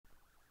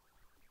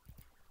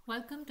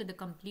Welcome to the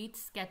complete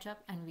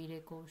Sketchup and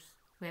V-Ray course,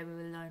 where we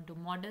will learn to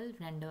model,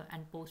 render,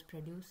 and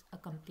post-produce a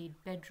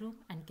complete bedroom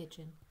and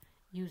kitchen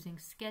using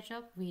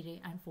Sketchup,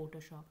 V-Ray, and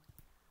Photoshop.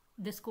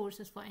 This course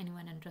is for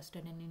anyone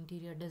interested in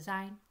interior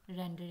design,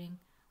 rendering,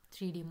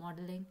 3D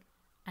modeling,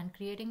 and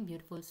creating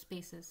beautiful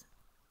spaces.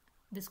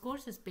 This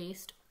course is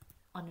based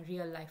on a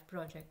real-life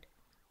project,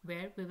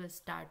 where we will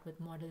start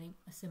with modeling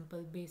a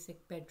simple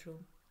basic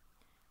bedroom.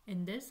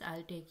 In this,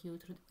 I'll take you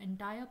through the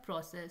entire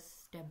process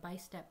step by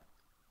step.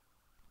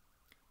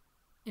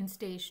 In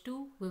stage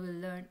 2, we will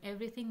learn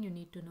everything you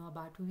need to know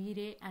about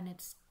V-Ray and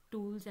its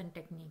tools and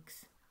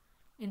techniques.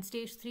 In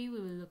stage 3, we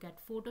will look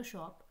at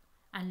Photoshop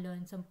and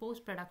learn some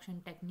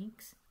post-production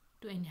techniques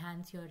to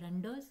enhance your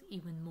renders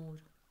even more.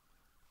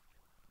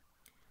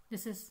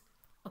 This is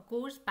a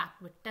course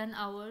packed with 10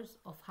 hours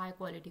of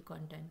high-quality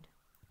content.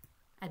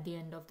 At the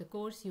end of the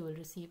course, you will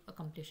receive a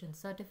completion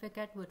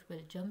certificate which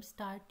will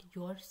jumpstart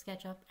your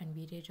SketchUp and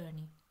V-Ray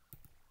journey.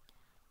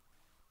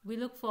 We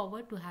look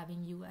forward to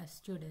having you as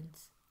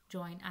students.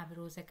 Join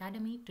Averroes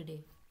Academy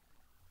today.